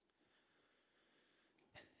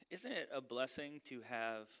Isn't it a blessing to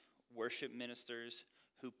have worship ministers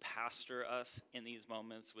who pastor us in these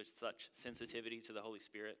moments with such sensitivity to the Holy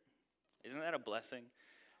Spirit? Isn't that a blessing?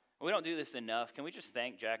 We don't do this enough. Can we just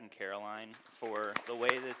thank Jack and Caroline for the way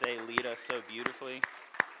that they lead us so beautifully?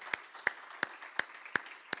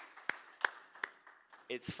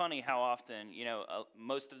 It's funny how often,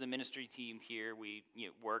 most of the ministry team here, we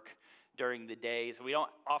work during the day, so we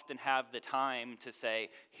don't often have the time to say,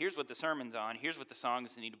 here's what the sermon's on, here's what the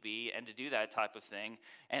songs need to be, and to do that type of thing.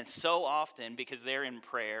 And so often, because they're in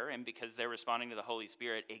prayer and because they're responding to the Holy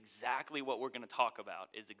Spirit, exactly what we're going to talk about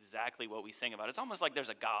is exactly what we sing about. It's almost like there's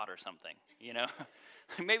a God or something,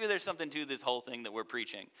 Maybe there's something to this whole thing that we're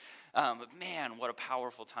preaching. But man, what a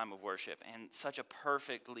powerful time of worship, and such a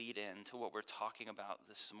perfect lead-in to what we're talking about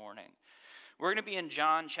this morning. We're going to be in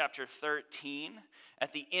John chapter 13.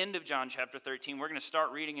 At the end of John chapter 13, we're going to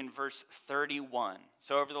start reading in verse 31.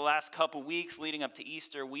 So over the last couple weeks leading up to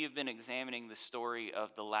Easter, we have been examining the story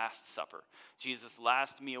of the Last Supper, Jesus'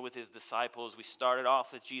 last meal with his disciples. We started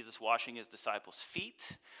off with Jesus washing his disciples'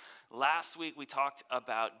 feet. Last week we talked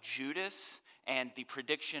about Judas and the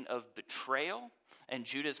prediction of betrayal, and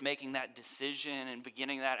Judas making that decision and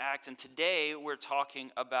beginning that act. And today we're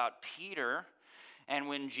talking about Peter, and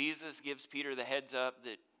when Jesus gives Peter the heads up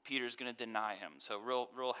that Peter's going to deny him. So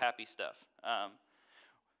real happy stuff.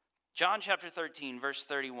 John chapter 13, verse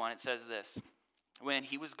 31, it says this. When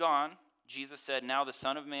he was gone, Jesus said, "Now the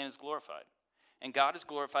Son of Man is glorified, and God is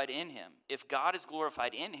glorified in him. If God is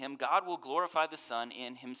glorified in him, God will glorify the Son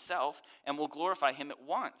in himself and will glorify him at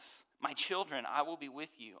once. My children, I will be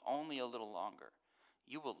with you only a little longer.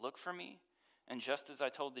 You will look for me, and just as I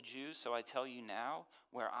told the Jews, so I tell you now,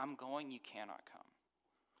 where I'm going, you cannot come.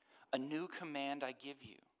 A new command I give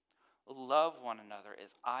you. Love one another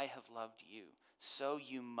as I have loved you. So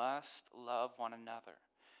you must love one another.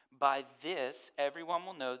 By this, everyone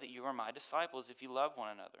will know that you are my disciples if you love one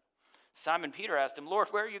another." Simon Peter asked him, "Lord,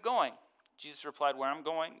 where are you going?" Jesus replied, "Where I'm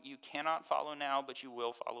going, you cannot follow now, but you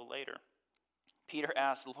will follow later." Peter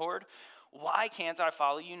asked, "Lord, why can't I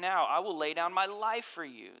follow you now? I will lay down my life for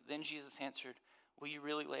you." Then Jesus answered, "Will you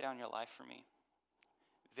really lay down your life for me?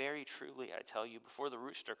 Very truly, I tell you, before the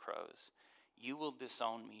rooster crows, you will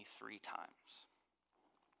disown me 3 times.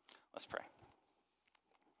 Let's pray.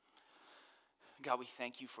 God, we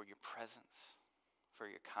thank you for your presence, for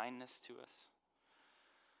your kindness to us.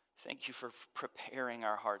 Thank you for preparing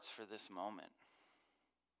our hearts for this moment.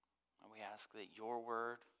 And we ask that your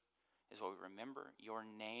word is what we remember, your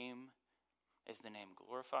name is the name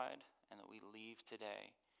glorified, and that we leave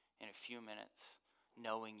today in a few minutes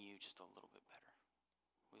knowing you just a little bit better.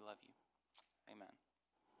 We love you. Amen.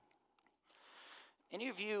 Any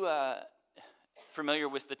of you familiar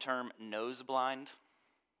with the term nose blind?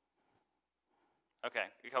 Okay,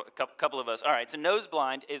 a couple of us. All right, so nose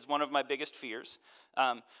blind is one of my biggest fears.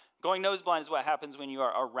 Going nose blind is what happens when you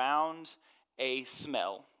are around a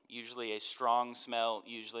smell, usually a strong smell,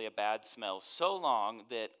 usually a bad smell, so long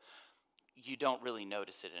that you don't really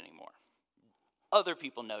notice it anymore. Other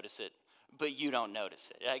people notice it, but you don't notice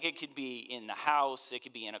it. Like, it could be in the house, it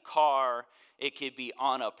could be in a car, it could be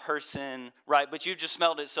on a person, right? But you've just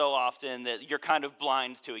smelled it so often that you're kind of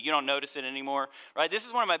blind to it. You don't notice it anymore, right? This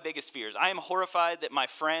is one of my biggest fears. I am horrified that my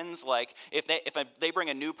friends, like, if they bring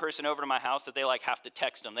a new person over to my house, that they, like, have to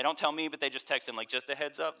text them. They don't tell me, but they just text them, like, just a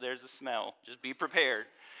heads up, there's a smell. Just be prepared.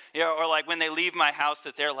 Or, like, when they leave my house,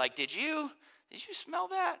 that they're like, did you smell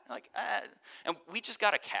that? Like, And we just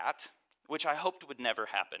got a cat, which I hoped would never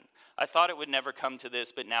happen. I thought it would never come to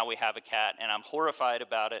this, but now we have a cat, and I'm horrified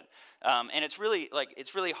about it. And it's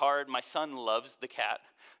really hard. My son loves the cat.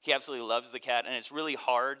 He absolutely loves the cat, and it's really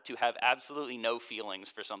hard to have absolutely no feelings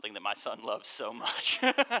for something that my son loves so much.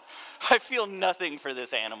 I feel nothing for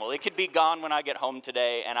this animal. It could be gone when I get home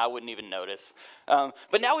today, and I wouldn't even notice.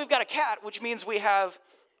 But now we've got a cat, which means we have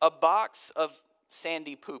a box of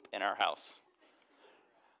sandy poop in our house.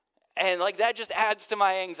 And, like, that just adds to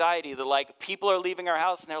my anxiety that, like, people are leaving our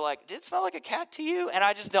house and they're like, did it smell like a cat to you? And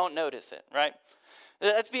I just don't notice it, right?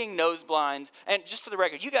 That's being nose blind. And just for the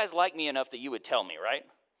record, you guys like me enough that you would tell me, right?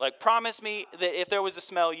 Like, promise me that if there was a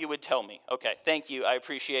smell, you would tell me. Okay, thank you. I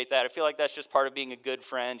appreciate that. I feel like that's just part of being a good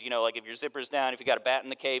friend. Like, if your zipper's down, if you got a bat in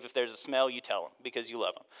the cave, if there's a smell, you tell them because you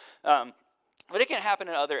love them. But it can happen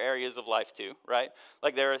in other areas of life too, right?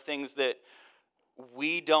 Like, there are things that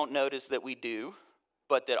we don't notice that we do,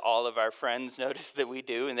 but that all of our friends notice that we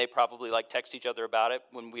do, and they probably, like, text each other about it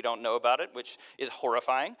when we don't know about it, which is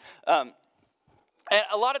horrifying. And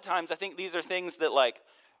a lot of times, I think these are things that, like,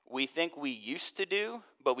 we think we used to do,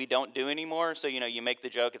 but we don't do anymore. So, you make the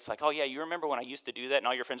joke. It's like, oh, yeah, you remember when I used to do that? And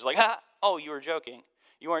all your friends are like, oh, you were joking.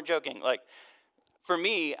 You weren't joking. Like, For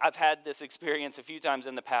me, I've had this experience a few times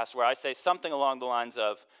in the past where I say something along the lines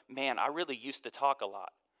of, man, I really used to talk a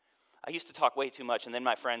lot. I used to talk way too much, and then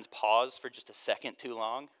my friends pause for just a second too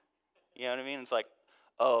long. You know what I mean? It's like,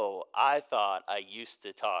 oh, I thought I used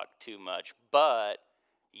to talk too much, but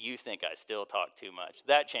you think I still talk too much.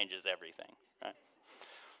 That changes everything. Right?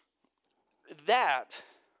 That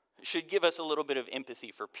should give us a little bit of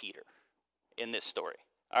empathy for Peter in this story.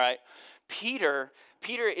 All right? Peter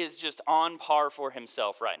is just on par for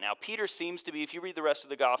himself right now. Peter seems to be, if you read the rest of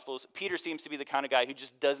the Gospels, Peter seems to be the kind of guy who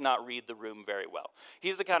just does not read the room very well.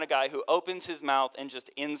 He's the kind of guy who opens his mouth and just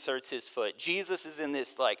inserts his foot. Jesus is in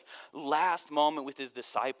this last moment with his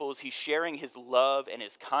disciples. He's sharing his love and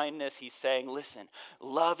his kindness. He's saying, listen,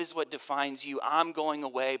 love is what defines you. I'm going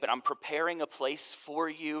away, but I'm preparing a place for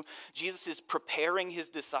you. Jesus is preparing his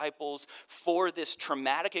disciples for this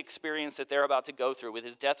traumatic experience that they're about to go through with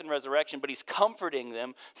his death and resurrection, but he's comforting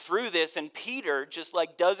them through this, and Peter just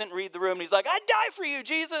doesn't read the room. He's like, I'd die for you,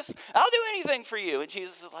 Jesus. I'll do anything for you. And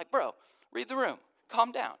Jesus is like, bro, read the room.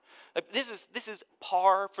 Calm down. This is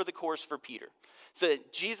par for the course for Peter. So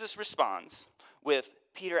Jesus responds with,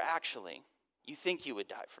 Peter, actually, you think you would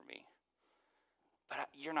die for me, but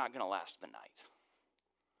you're not going to last the night.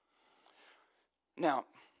 Now,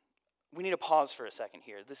 we need to pause for a second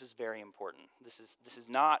here. This is very important. This is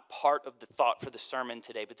not part of the thought for the sermon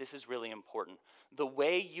today, but this is really important. The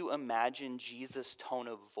way you imagine Jesus' tone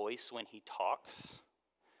of voice when he talks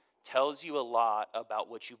tells you a lot about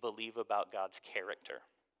what you believe about God's character.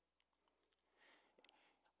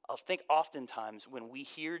 I think oftentimes when we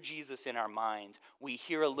hear Jesus in our mind, we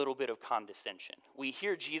hear a little bit of condescension. We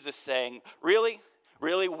hear Jesus saying, really?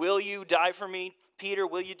 Really? Will you die for me, Peter?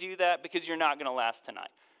 Will you do that? Because you're not going to last tonight.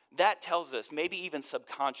 That tells us, maybe even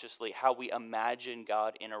subconsciously, how we imagine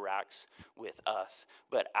God interacts with us.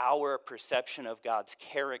 But our perception of God's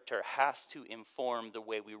character has to inform the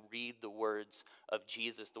way we read the words of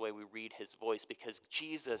Jesus, the way we read his voice, because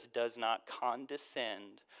Jesus does not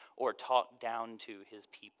condescend or talk down to his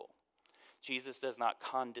people. Jesus does not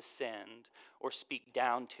condescend or speak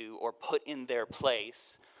down to or put in their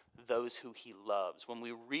place those who he loves. When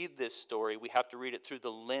we read this story, we have to read it through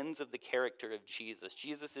the lens of the character of Jesus.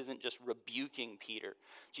 Jesus isn't just rebuking Peter.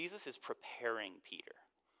 Jesus is preparing Peter.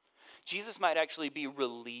 Jesus might actually be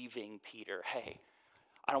relieving Peter. Hey,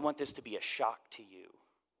 I don't want this to be a shock to you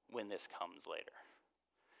when this comes later.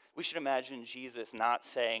 We should imagine Jesus not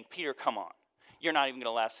saying, Peter, come on. You're not even going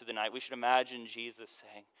to last through the night. We should imagine Jesus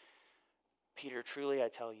saying, Peter, truly I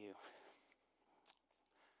tell you,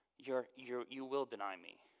 you will deny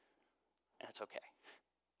me. And it's okay.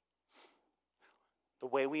 The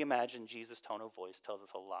way we imagine Jesus' tone of voice tells us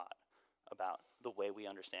a lot about the way we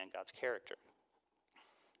understand God's character.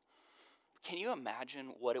 Can you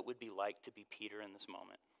imagine what it would be like to be Peter in this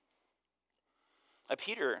moment?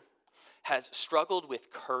 Peter has struggled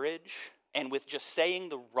with courage and with just saying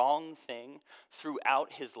the wrong thing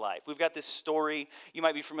throughout his life. We've got this story, you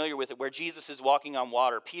might be familiar with it, where Jesus is walking on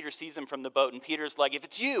water. Peter sees him from the boat, and Peter's like, if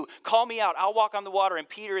it's you, call me out, I'll walk on the water. And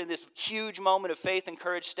Peter, in this huge moment of faith and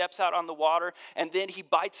courage, steps out on the water, and then he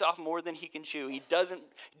bites off more than he can chew. He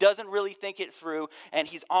doesn't really think it through, and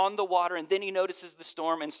he's on the water, and then he notices the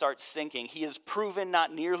storm and starts sinking. He is proven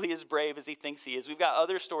not nearly as brave as he thinks he is. We've got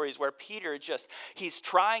other stories where Peter he's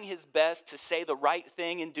trying his best to say the right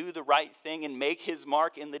thing and do the right thing and make his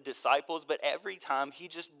mark in the disciples, but every time he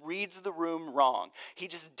just reads the room wrong. He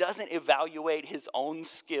just doesn't evaluate his own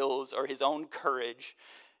skills or his own courage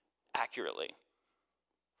accurately.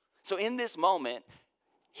 So in this moment,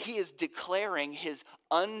 he is declaring his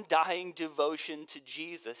undying devotion to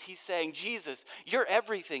Jesus. He's saying, Jesus, you're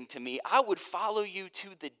everything to me. I would follow you to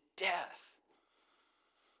the death.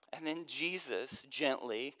 And then Jesus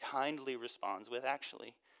gently, kindly responds with,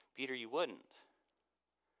 actually, Peter, you wouldn't.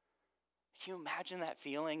 Can you imagine that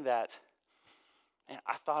feeling that, man,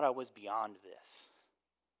 I thought I was beyond this.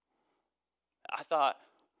 I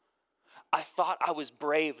thought I was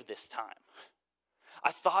brave this time. I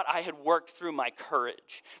thought I had worked through my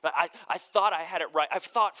courage. But I thought I had it right. I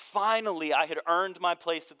thought finally I had earned my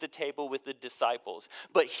place at the table with the disciples.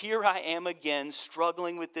 But here I am again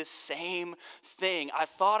struggling with this same thing. I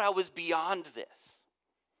thought I was beyond this.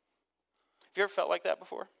 Have you ever felt like that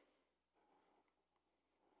before?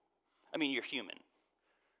 I mean, you're human,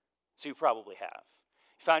 so you probably have.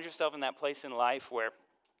 You found yourself in that place in life where,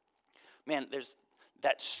 man, there's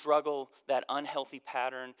that struggle, that unhealthy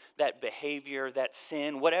pattern, that behavior, that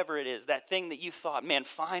sin, whatever it is, that thing that you thought, man,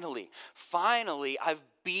 finally, I've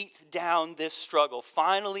beat down this struggle.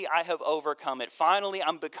 Finally, I have overcome it. Finally,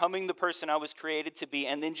 I'm becoming the person I was created to be.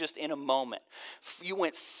 And then just in a moment, you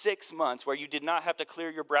went 6 months where you did not have to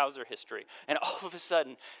clear your browser history. And all of a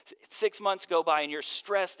sudden, 6 months go by and you're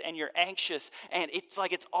stressed and you're anxious. And it's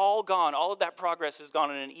like it's all gone. All of that progress is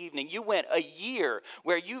gone in an evening. You went a year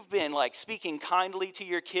where you've been like speaking kindly to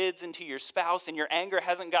your kids and to your spouse, and your anger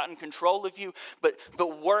hasn't gotten control of you. But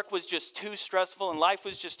work was just too stressful and life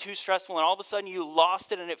was just too stressful. And all of a sudden you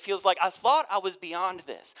lost it, and it feels like, I thought I was beyond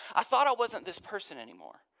this. I thought I wasn't this person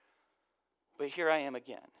anymore. But here I am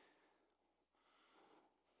again.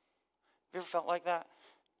 You ever felt like that?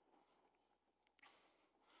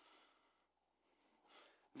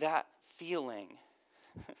 That feeling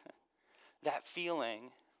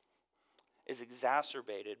is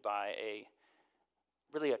exacerbated by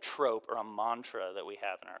really a trope or a mantra that we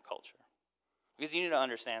have in our culture. Because you need to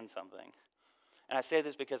understand something. And I say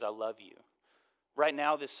this because I love you. Right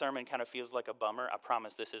now, this sermon kind of feels like a bummer. I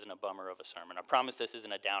promise this isn't a bummer of a sermon. I promise this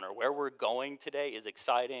isn't a downer. Where we're going today is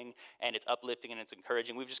exciting, and it's uplifting, and it's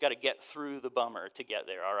encouraging. We've just got to get through the bummer to get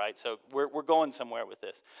there, all right? So we're going somewhere with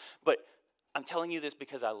this. But I'm telling you this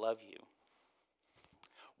because I love you.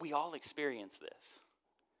 We all experience this.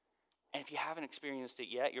 And if you haven't experienced it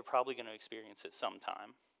yet, you're probably going to experience it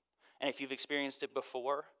sometime. And if you've experienced it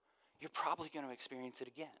before, you're probably going to experience it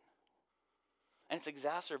again. And it's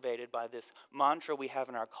exacerbated by this mantra we have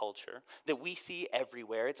in our culture that we see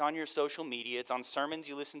everywhere. It's on your social media. It's on sermons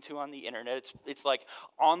you listen to on the internet. It's like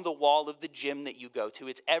on the wall of the gym that you go to.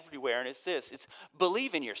 It's everywhere, and it's this. It's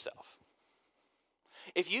believe in yourself.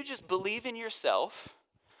 If you just believe in yourself,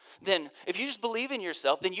 then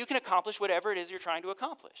you can accomplish whatever it is you're trying to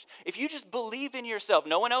accomplish. If you just believe in yourself,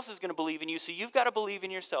 no one else is going to believe in you, so you've got to believe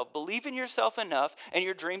in yourself. Believe in yourself enough, and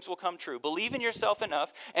your dreams will come true. Believe in yourself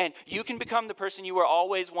enough, and you can become the person you were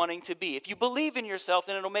always wanting to be. If you believe in yourself,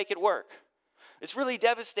 then it'll make it work. It's really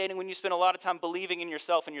devastating when you spend a lot of time believing in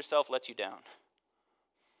yourself and yourself lets you down.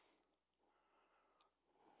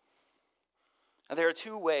 Now, there are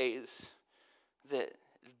two ways that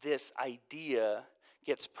this idea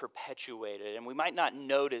gets perpetuated, and we might not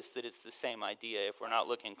notice that it's the same idea if we're not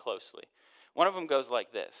looking closely. One of them goes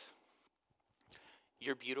like this.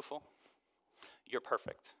 You're beautiful. You're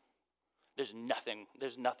perfect. There's nothing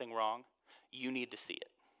wrong. You need to see it.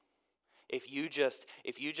 If you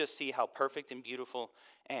just see how perfect and beautiful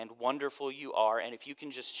and wonderful you are, and if you can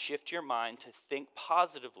just shift your mind to think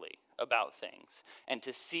positively about things and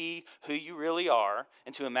to see who you really are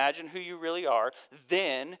and to imagine who you really are,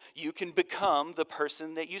 then you can become the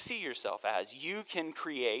person that you see yourself as. You can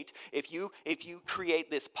create, if you create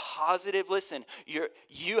this positive, listen,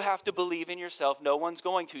 you have to believe in yourself. No one's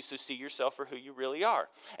going to, so see yourself for who you really are.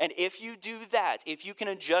 And if you do that, if you can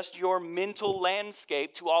adjust your mental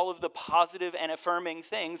landscape to all of the positive and affirming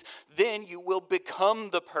things, then you will become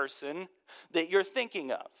the person that you're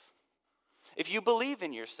thinking of. If you believe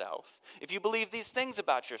in yourself, if you believe these things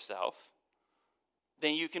about yourself,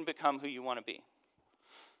 then you can become who you want to be.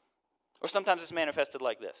 Or sometimes it's manifested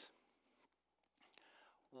like this.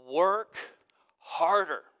 Work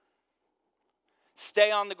harder.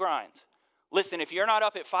 Stay on the grind. Listen, if you're not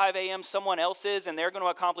up at 5 a.m., someone else is, and they're going to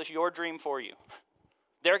accomplish your dream for you.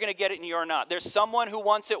 They're going to get it and you're not. There's someone who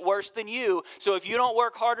wants it worse than you. So if you don't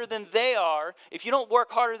work harder than they are, if you don't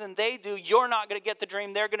work harder than they do, you're not going to get the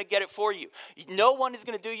dream. They're going to get it for you. No one is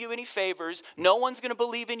going to do you any favors. No one's going to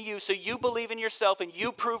believe in you. So you believe in yourself and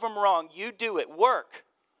you prove them wrong. You do it. Work.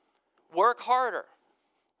 Work harder.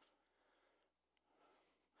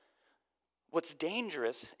 What's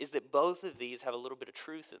dangerous is that both of these have a little bit of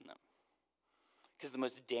truth in them. Because the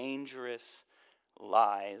most dangerous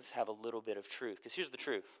lies have a little bit of truth. Because here's the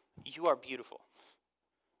truth. You are beautiful.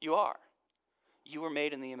 You are. You were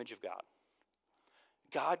made in the image of God.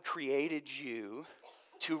 God created you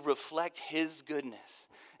to reflect His goodness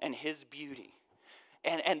and His beauty.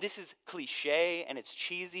 And this is cliche and it's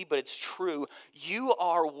cheesy, but it's true. You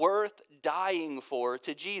are worth dying for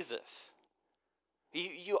to Jesus.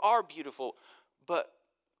 You are beautiful, but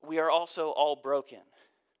we are also all broken.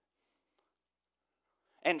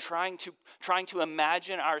 And trying to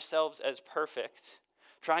imagine ourselves as perfect,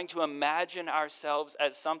 trying to imagine ourselves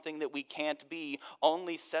as something that we can't be,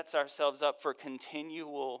 only sets ourselves up for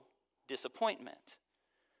continual disappointment.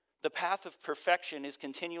 The path of perfection is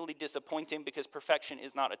continually disappointing because perfection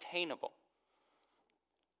is not attainable.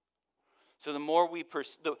 So the more we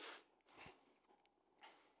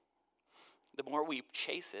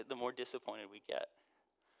chase it, the more disappointed we get.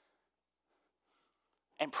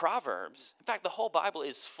 And Proverbs, in fact, the whole Bible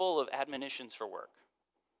is full of admonitions for work.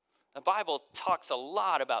 The Bible talks a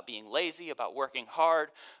lot about being lazy, about working hard,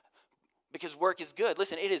 Because work is good.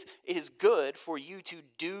 Listen, it is good for you to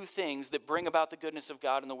do things that bring about the goodness of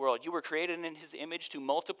God in the world. You were created in his image to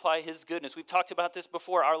multiply his goodness. We've talked about this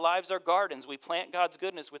before. Our lives are gardens. We plant God's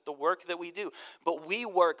goodness with the work that we do. But we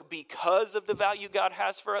work because of the value God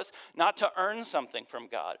has for us, not to earn something from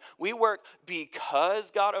God. We work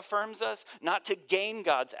because God affirms us, not to gain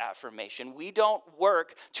God's affirmation. We don't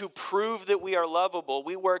work to prove that we are lovable.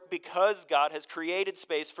 We work because God has created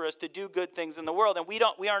space for us to do good things in the world. And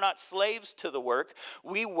we are not slaves to the work.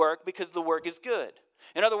 We work because the work is good.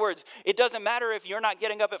 In other words, it doesn't matter if you're not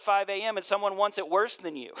getting up at 5 a.m. and someone wants it worse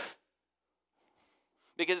than you.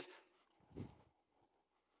 Because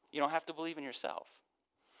you don't have to believe in yourself.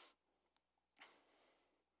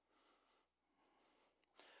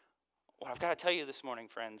 What I've got to tell you this morning,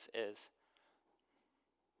 friends, is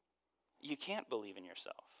you can't believe in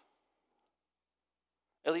yourself.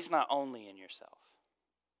 At least not only in yourself.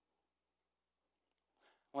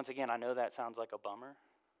 Once again, I know that sounds like a bummer,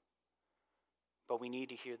 but we need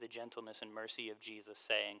to hear the gentleness and mercy of Jesus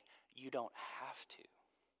saying, you don't have to.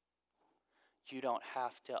 You don't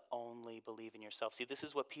have to only believe in yourself. See, this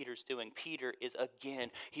is what Peter's doing. Peter is, again,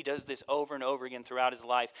 he does this over and over again throughout his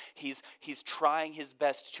life. He's trying his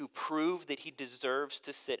best to prove that he deserves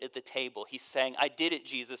to sit at the table. He's saying, I did it,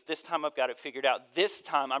 Jesus. This time I've got it figured out. This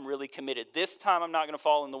time I'm really committed. This time I'm not going to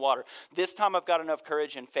fall in the water. This time I've got enough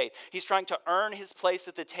courage and faith. He's trying to earn his place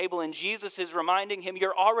at the table, and Jesus is reminding him,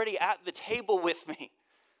 you're already at the table with me.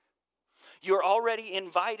 You're already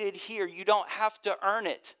invited here. You don't have to earn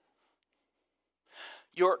it.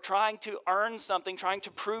 You're trying to earn something, trying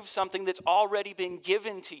to prove something that's already been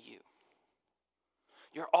given to you.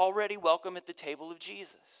 You're already welcome at the table of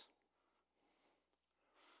Jesus.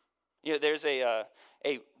 You know, there's a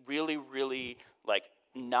really, really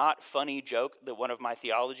not funny joke that one of my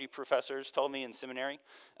theology professors told me in seminary.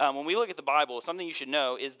 When we look at the Bible, something you should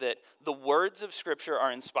know is that the words of Scripture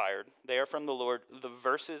are inspired. They are from the Lord. The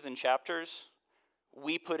verses and chapters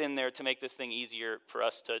we put in there to make this thing easier for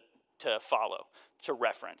us to follow, to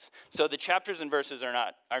reference. So the chapters and verses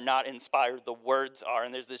are not inspired. The words are.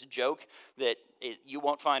 And there's this joke that you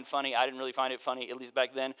won't find funny. I didn't really find it funny, at least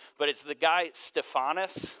back then. But it's the guy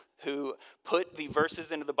Stephanus who put the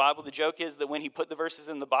verses into the Bible. The joke is that when he put the verses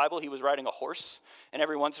in the Bible, he was riding a horse. And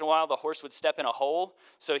every once in a while, the horse would step in a hole.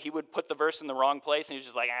 So he would put the verse in the wrong place. And he was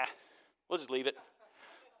just like, we'll just leave it.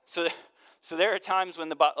 So there are times when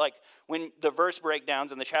the verse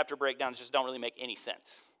breakdowns and the chapter breakdowns just don't really make any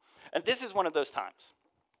sense. And this is one of those times.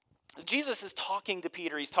 Jesus is talking to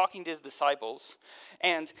Peter. He's talking to his disciples.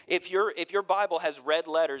 And if your Bible has red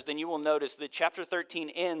letters, then you will notice that chapter 13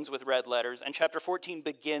 ends with red letters and chapter 14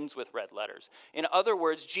 begins with red letters. In other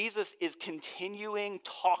words, Jesus is continuing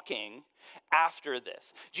talking after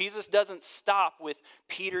this. Jesus doesn't stop with,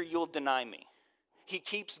 Peter, you'll deny me. He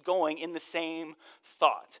keeps going in the same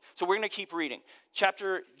thought. So we're going to keep reading.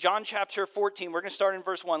 John chapter 14, we're going to start in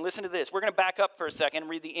verse 1. Listen to this. We're going to back up for a second and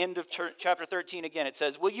read the end of chapter 13 again. It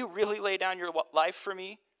says, will you really lay down your life for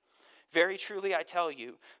me? Very truly I tell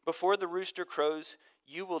you, before the rooster crows,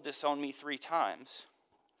 you will disown me 3 times.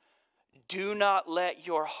 Do not let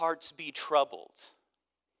your hearts be troubled.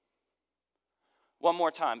 One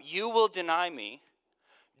more time. You will deny me.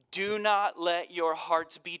 Do not let your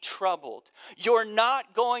hearts be troubled. You're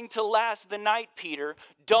not going to last the night, Peter.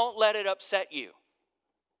 Don't let it upset you.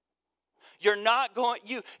 You're not going,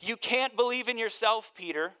 you can't believe in yourself,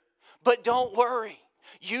 Peter, but don't worry.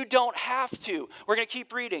 You don't have to. We're going to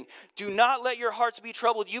keep reading. Do not let your hearts be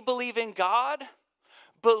troubled. You believe in God?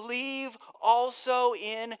 Believe also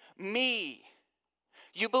in me.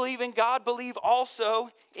 You believe in God? Believe also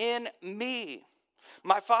in me.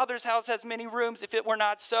 My Father's house has many rooms. If it were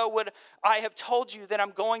not so, would I have told you that I'm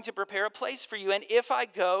going to prepare a place for you? And if I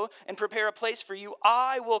go and prepare a place for you,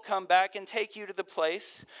 I will come back and take you to the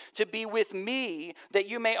place to be with me, that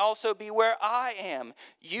you may also be where I am.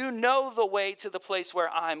 You know the way to the place where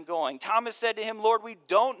I'm going. Thomas said to him, Lord, we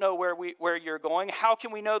don't know where you're going. How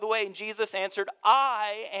can we know the way? And Jesus answered,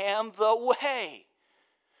 I am the way.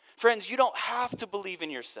 Friends, you don't have to believe in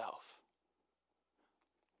yourself.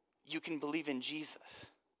 You can believe in Jesus.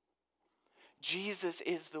 Jesus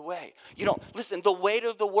is the way. Listen, the weight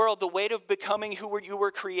of the world, the weight of becoming who you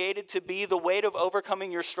were created to be, the weight of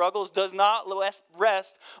overcoming your struggles does not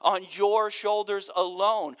rest on your shoulders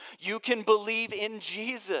alone. You can believe in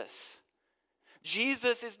Jesus.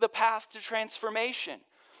 Jesus is the path to transformation.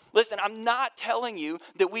 Listen, I'm not telling you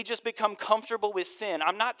that we just become comfortable with sin.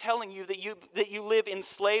 I'm not telling you that you live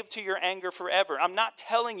enslaved to your anger forever. I'm not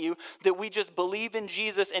telling you that we just believe in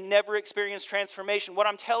Jesus and never experience transformation. What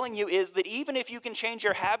I'm telling you is that even if you can change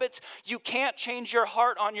your habits, you can't change your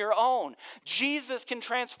heart on your own. Jesus can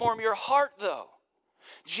transform your heart, though.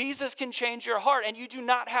 Jesus can change your heart, and you do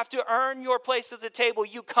not have to earn your place at the table.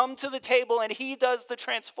 You come to the table, and he does the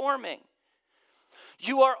transforming.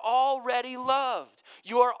 You are already loved.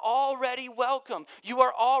 You are already welcome. You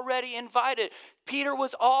are already invited. Peter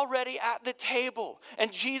was already at the table.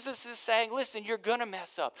 And Jesus is saying, listen, you're going to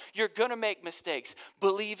mess up. You're going to make mistakes.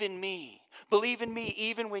 Believe in me. Believe in me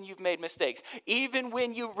even when you've made mistakes. Even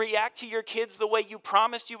when you react to your kids the way you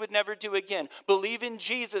promised you would never do again. Believe in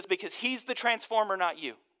Jesus because he's the transformer, not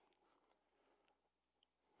you.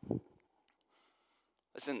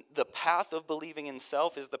 Listen, the path of believing in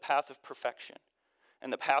self is the path of perfection.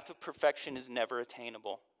 And the path of perfection is never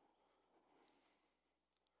attainable.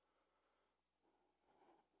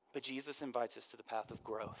 But Jesus invites us to the path of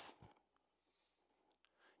growth.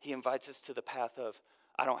 He invites us to the path of,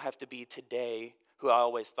 I don't have to be today who I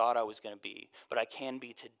always thought I was going to be, but I can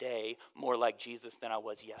be today more like Jesus than I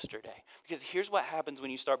was yesterday. Because here's what happens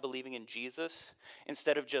when you start believing in Jesus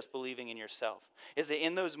instead of just believing in yourself. Is that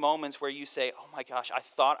in those moments where you say, oh my gosh, I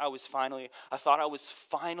thought I was finally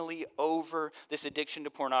over this addiction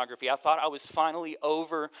to pornography. I thought I was finally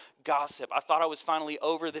over gossip. I thought I was finally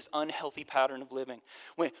over this unhealthy pattern of living.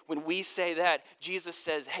 When we say that, Jesus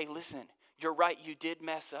says, hey, listen, you're right, you did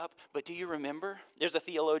mess up, but do you remember? There's a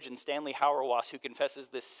theologian, Stanley Hauerwas, who confesses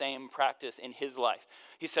this same practice in his life.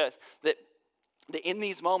 He says that in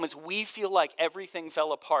these moments, we feel like everything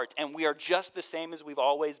fell apart, and we are just the same as we've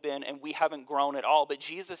always been, and we haven't grown at all. But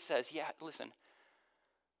Jesus says, yeah, listen,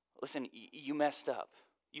 you messed up.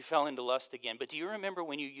 You fell into lust again. But do you remember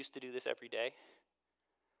when you used to do this every day?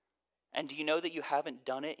 And do you know that you haven't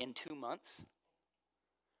done it in 2 months?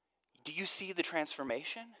 Do you see the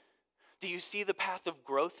transformation? Do you see the path of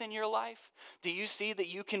growth in your life? Do you see that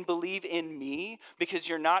you can believe in me because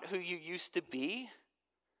you're not who you used to be?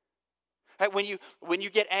 Right, when you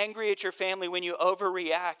get angry at your family, when you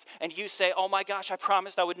overreact and you say, oh my gosh, I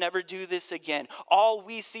promised I would never do this again. All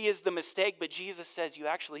we see is the mistake, but Jesus says you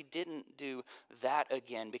actually didn't do that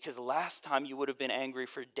again because last time you would have been angry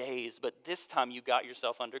for days, but this time you got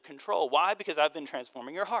yourself under control. Why? Because I've been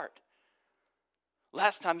transforming your heart.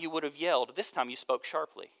 Last time you would have yelled. This time you spoke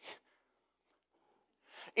sharply.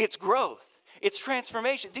 It's growth. It's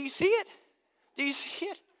transformation. Do you see it? Do you see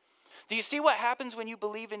it? Do you see what happens when you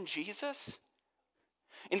believe in Jesus?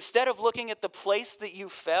 Instead of looking at the place that you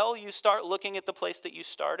fell, you start looking at the place that you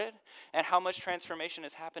started and how much transformation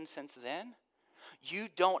has happened since then. You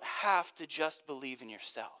don't have to just believe in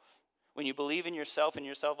yourself. When you believe in yourself and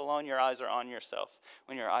yourself alone, your eyes are on yourself.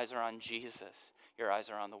 When your eyes are on Jesus, your eyes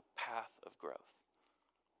are on the path of growth.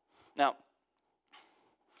 Now,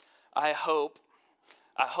 I hope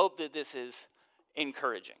that this is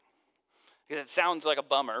encouraging. Because it sounds like a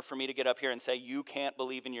bummer for me to get up here and say, you can't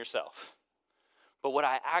believe in yourself. But what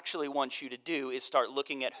I actually want you to do is start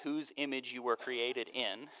looking at whose image you were created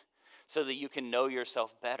in so that you can know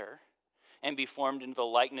yourself better and be formed into the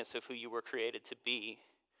likeness of who you were created to be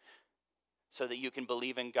so that you can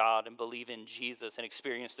believe in God and believe in Jesus and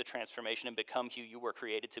experience the transformation and become who you were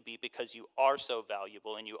created to be because you are so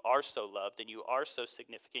valuable and you are so loved and you are so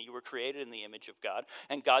significant. You were created in the image of God,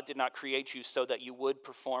 and God did not create you so that you would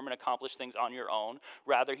perform and accomplish things on your own.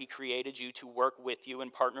 Rather, he created you to work with you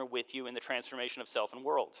and partner with you in the transformation of self and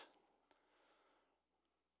world.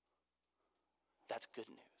 That's good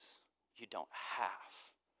news. You don't have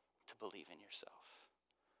to believe in yourself,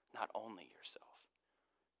 not only yourself.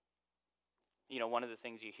 You know, one of the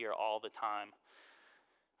things you hear all the time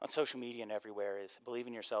on social media and everywhere is believe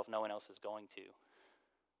in yourself, no one else is going to.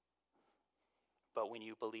 But when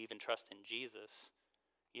you believe and trust in Jesus,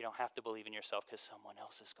 you don't have to believe in yourself because someone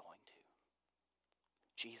else is going to.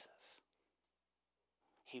 Jesus.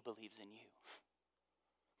 He believes in you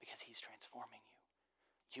because he's transforming you.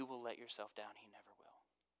 You will let yourself down, he never will.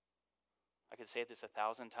 I could say this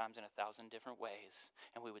 1,000 times in 1,000 different ways,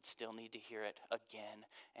 and we would still need to hear it again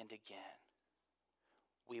and again.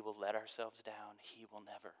 We will let ourselves down, he will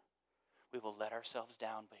never. We will let ourselves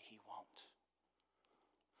down, but he won't.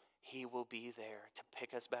 He will be there to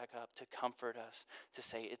pick us back up, to comfort us, to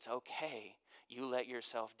say, it's okay, you let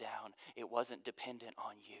yourself down. It wasn't dependent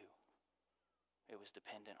on you. It was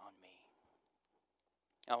dependent on me.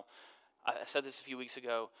 Now, I said this a few weeks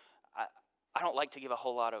ago, I don't like to give a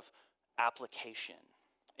whole lot of application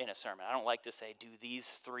in a sermon. I don't like to say do these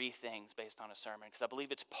 3 things based on a sermon, because I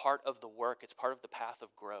believe it's part of the work, it's part of the path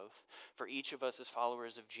of growth for each of us as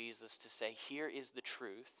followers of Jesus to say, here is the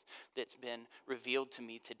truth that's been revealed to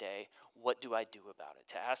me today. What do I do about it?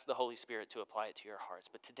 To ask the Holy Spirit to apply it to your hearts.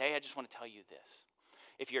 But today I just want to tell you this.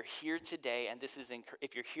 If you're here today and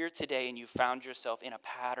if you're here today and you found yourself in a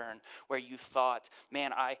pattern where you thought,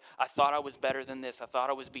 man, I thought I was better than this, I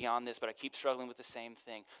thought I was beyond this, but I keep struggling with the same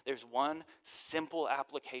thing. There's one simple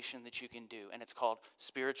application that you can do, and it's called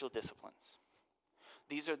spiritual disciplines.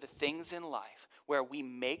 These are the things in life where we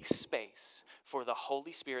make space for the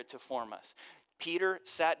Holy Spirit to form us. Peter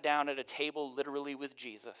sat down at a table literally with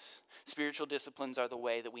Jesus. Spiritual disciplines are the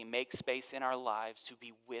way that we make space in our lives to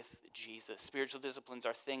be with Jesus. Spiritual disciplines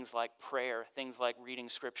are things like prayer, things like reading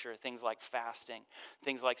scripture, things like fasting,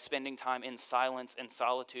 things like spending time in silence and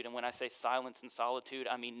solitude. And when I say silence and solitude,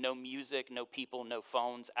 I mean no music, no people, no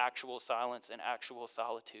phones, actual silence and actual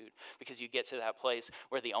solitude. Because you get to that place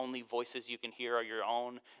where the only voices you can hear are your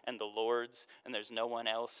own and the Lord's, and there's no one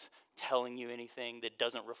else telling you anything that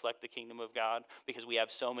doesn't reflect the kingdom of God, because we have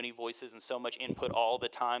so many voices and so much input all the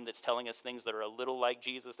time that's telling us things that are a little like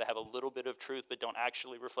Jesus, that have a little bit of truth but don't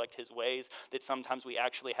actually reflect his ways, that sometimes we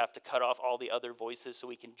actually have to cut off all the other voices so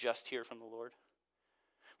we can just hear from the Lord.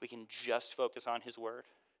 We can just focus on his word.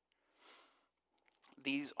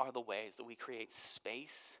 These are the ways that we create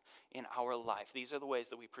space in our life. These are the ways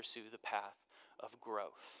that we pursue the path of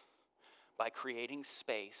growth, by creating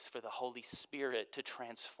space for the Holy Spirit to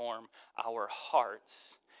transform our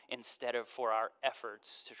hearts instead of for our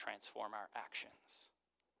efforts to transform our actions.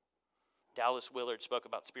 Dallas Willard spoke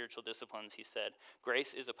about spiritual disciplines. He said,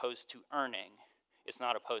 grace is opposed to earning. It's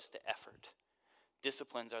not opposed to effort.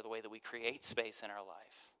 Disciplines are the way that we create space in our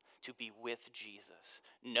life to be with Jesus,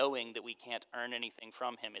 knowing that we can't earn anything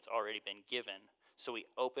from him. It's already been given. So we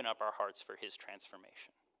open up our hearts for his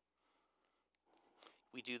transformation.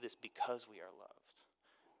 We do this because we are loved,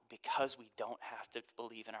 because we don't have to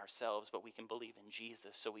believe in ourselves, but we can believe in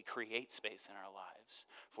Jesus. So we create space in our lives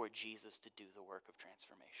for Jesus to do the work of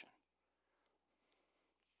transformation.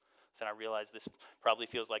 So I realize this probably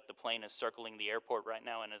feels like the plane is circling the airport right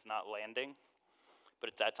now and is not landing, but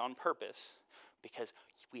that's on purpose, because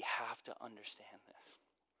we have to understand this.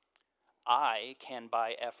 I can,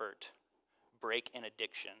 by effort, break an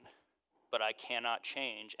addiction, but I cannot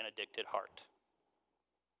change an addicted heart.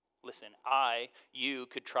 Listen, you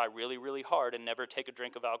could try really, really hard and never take a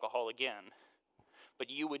drink of alcohol again, but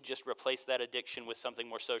you would just replace that addiction with something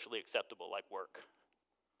more socially acceptable, like work,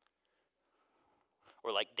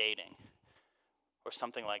 or like dating, or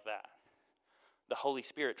something like that. The Holy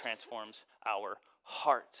Spirit transforms our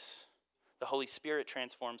hearts. The Holy Spirit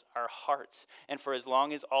transforms our hearts. And for as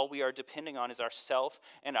long as all we are depending on is ourself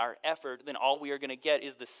and our effort, then all we are going to get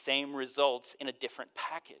is the same results in a different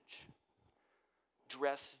package,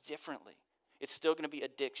 dressed differently. It's still going to be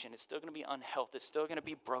addiction. It's still going to be unhealth. It's still going to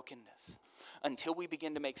be brokenness. Until we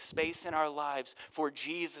begin to make space in our lives for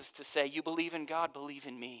Jesus to say, you believe in God, believe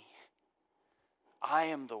in me. I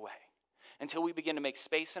am the way. Until we begin to make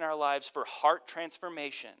space in our lives for heart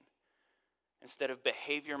transformation instead of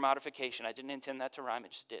behavior modification. I didn't intend that to rhyme,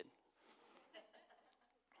 it just did.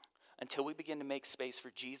 Until we begin to make space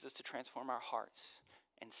for Jesus to transform our hearts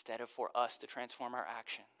instead of for us to transform our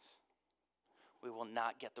actions, we will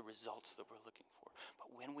not get the results that we're looking for.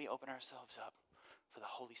 But when we open ourselves up for the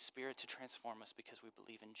Holy Spirit to transform us because we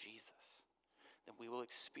believe in Jesus, then we will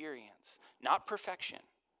experience not perfection,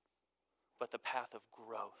 but the path of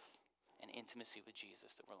growth and intimacy with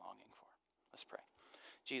Jesus that we're longing for. Let's pray.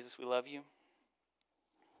 Jesus, we love you.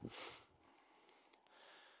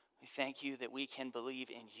 We thank you that we can believe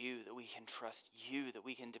in you, that we can trust you, that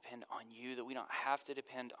we can depend on you, that we don't have to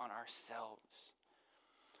depend on ourselves.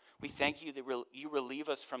 We thank you that you relieve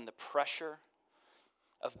us from the pressure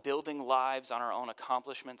of building lives on our own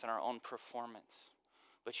accomplishments and our own performance,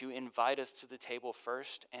 but you invite us to the table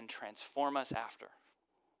first and transform us after.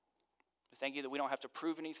 We thank you that we don't have to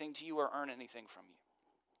prove anything to you or earn anything from you.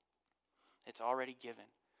 It's already given,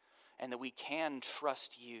 and that we can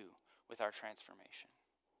trust you with our transformation.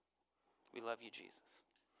 We love you, Jesus.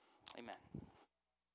 Amen.